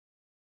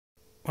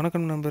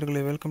வணக்கம் நண்பர்களே,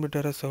 welcome to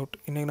terrace out.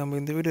 இன்றைக்கி நம்ம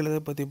இந்த வீடியோவில் எதை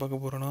பற்றி பார்க்க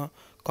போகிறோன்னா,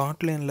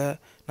 காட்லினில்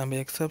நம்ம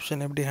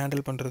எக்ஸப்ஷன் எப்படி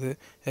ஹேண்டில் பண்ணுறது,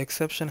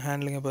 எக்ஸப்ஷன்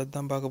ஹேண்ட்லிங்கை பற்றி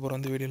தான் பார்க்க போகிறோம்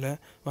இந்த வீடியோவில்.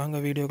 வாங்க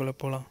வீடியோக்குள்ளே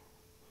போகலாம்.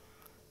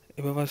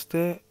 இப்போ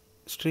ஃபஸ்ட்டு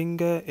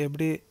ஸ்ட்ரிங்கை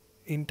எப்படி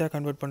இன்ட்டாக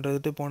கன்வெர்ட்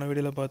பண்ணுறதுட்டு போன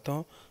வீடியோவில்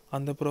பார்த்தோம்.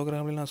 அந்த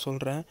ப்ரோக்ராம்லேயும் நான்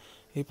சொல்கிறேன்.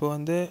 இப்போ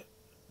வந்து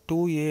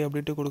 2a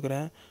அப்படின்ட்டு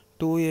கொடுக்குறேன்.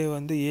 2a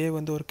வந்து a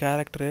வந்து ஒரு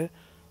கேரக்டரு,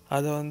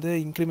 அதை வந்து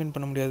இன்க்ரிமெண்ட்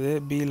பண்ண முடியாது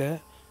பியில்,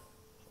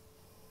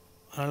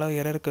 அதனால்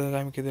எரருக்கு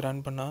காமிக்குது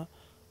ரன் பண்ணால்.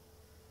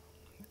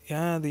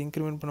 ஏன் அது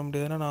இன்க்ரிமெண்ட் பண்ண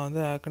முடியாதுன்னா, நான் வந்து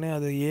ஏற்கனவே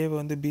அது ஏவை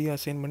வந்து பி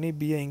அசைன் பண்ணி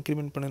பியை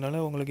இன்க்ரிமெண்ட்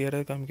பண்ணதுனால உங்களுக்கு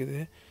எரர் காமிக்குது.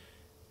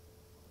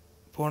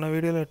 போன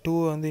வீடியோவில் 2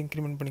 வந்து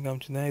இன்க்ரிமெண்ட் பண்ணி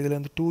காமிச்சிருந்தேன். இதில்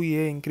வந்து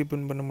 2a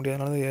இன்க்ரிமெண்ட் பண்ண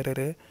முடியாதனால தான்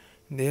எரரு.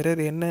 இந்த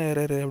எரர் என்ன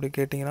எரர் அப்படி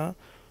கேட்டிங்கன்னா,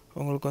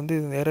 உங்களுக்கு வந்து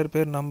இந்த எரர்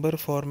பேர் நம்பர்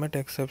ஃபார்மேட்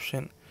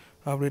எக்ஸப்ஷன்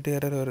அப்படின்ட்டு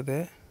எரர் வருது.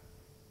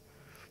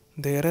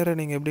 இந்த எரரை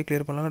நீங்கள் எப்படி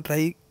கிளியர் பண்ணலாம்னா,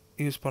 ட்ரை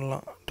யூஸ்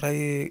பண்ணலாம்.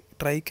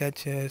 ட்ரை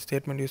கேட்ச்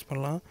ஸ்டேட்மெண்ட் யூஸ்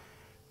பண்ணலாம்.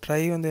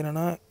 ட்ரை வந்து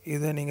என்னென்னா,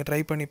 இதை நீங்கள் ட்ரை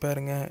பண்ணி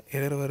பாருங்கள்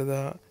எரர் வருதா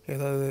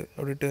ஏதாவது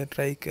அப்படின்ட்டு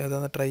ட்ரைக்கு,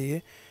 அதாவது ட்ரை.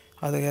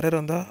 அது எரர்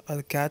வந்தால்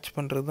அது கேட்ச்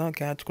பண்ணுறது தான்,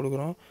 கேட்ச்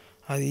கொடுக்குறோம்.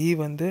 அது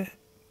வந்து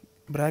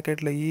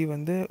ப்ராக்கெட்டில்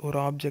வந்து ஒரு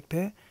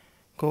ஆப்ஜெக்ட்டு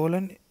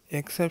கோலன்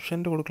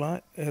எக்ஸப்ஷன்ட்டு கொடுக்கலாம்.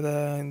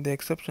 இந்த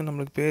எக்ஸப்ஷன்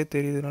நம்மளுக்கு பேர்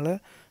தெரியுதுனால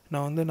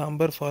நான் வந்து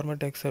நம்பர்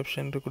ஃபார்மேட்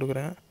எக்ஸப்ஷன்ட்டு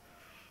கொடுக்குறேன்.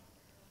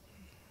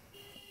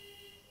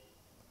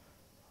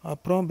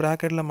 அப்புறம்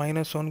ப்ராக்கெட்டில்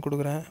 -1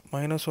 கொடுக்குறேன்.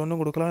 -1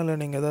 கொடுக்கலாம், இல்லை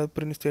நீங்கள் ஏதாவது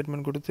பிரிண்ட்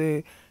ஸ்டேட்மெண்ட் கொடுத்து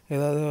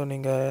ஏதாவது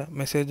நீங்கள்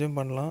மெசேஜும்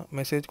பண்ணலாம்,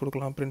 மெசேஜ்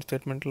கொடுக்கலாம் பிரிண்ட்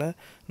ஸ்டேட்மெண்ட்டில்.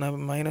 நான்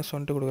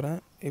 -1 கொடுக்குறேன்.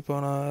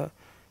 இப்போ நான்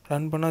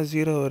ரன் பண்ணால்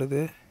 0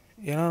 வருது.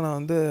 ஏன்னா நான்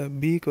வந்து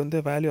பிக்கு வந்து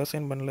வேல்யூ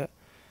அசைன் பண்ணல.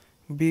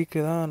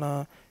 பிக்கு தான்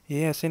நான்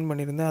அசைன்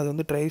பண்ணியிருந்தேன். அது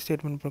வந்து ட்ரை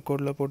ஸ்டேட்மெண்ட்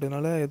கோடில்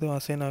போட்டதுனால எதுவும்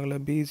அசைன் ஆகலை.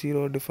 பி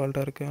 0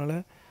 டிஃபால்ட்டாக இருக்கிறதுனால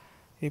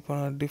இப்போ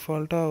நான்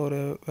டிஃபால்ட்டாக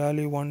ஒரு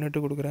வேல்யூ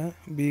 1 கொடுக்குறேன்.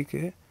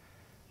 பிக்கு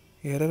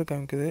எரர்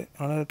காமிக்குது.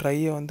 அதனால்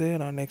ட்ரையை வந்து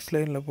நான் நெக்ஸ்ட்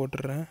லைனில்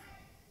போட்டுடுறேன்.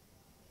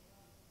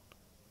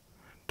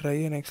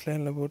 ட்ரையை நெக்ஸ்ட்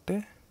லைனில் போட்டு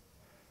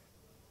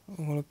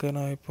உங்களுக்கு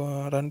நான் இப்போ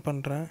ரன்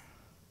பண்ணுறேன்.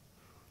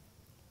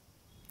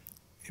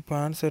 இப்போ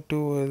ஆன்சர்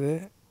 2 வருது.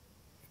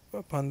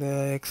 இப்போ அந்த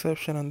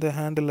எக்ஸப்ஷன் வந்து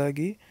ஹேண்டில்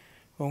ஆகி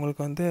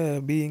உங்களுக்கு வந்து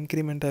பி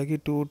இன்க்ரிமெண்ட் ஆகி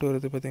 2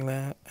 வருது பார்த்தீங்களா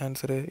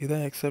ஆன்சரு.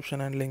 இதுதான்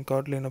எக்ஸப்ஷன் ஹேண்ட்லிங்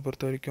காட்லினை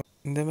பொறுத்த வரைக்கும்.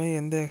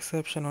 இந்தமாதிரி எந்த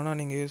எக்ஸப்ஷன் வேணால்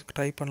நீங்கள்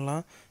ட்ரை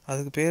பண்ணலாம்.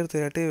 அதுக்கு பேர்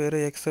தெரியாட்டி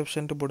வேறு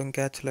எக்ஸப்ஷன்ட்டு போடுங்க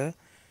கேட்சில்.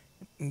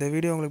 இந்த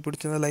வீடியோ உங்களுக்கு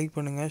பிடிச்சிருந்தால் லைக்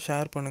பண்ணுங்கள்,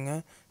 ஷேர் பண்ணுங்கள்,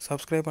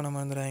 சப்ஸ்கிரைப் பண்ண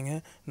மறந்துடாதீங்க.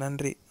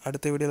 நன்றி.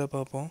 அடுத்த வீடியோவில்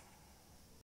பார்ப்போம்.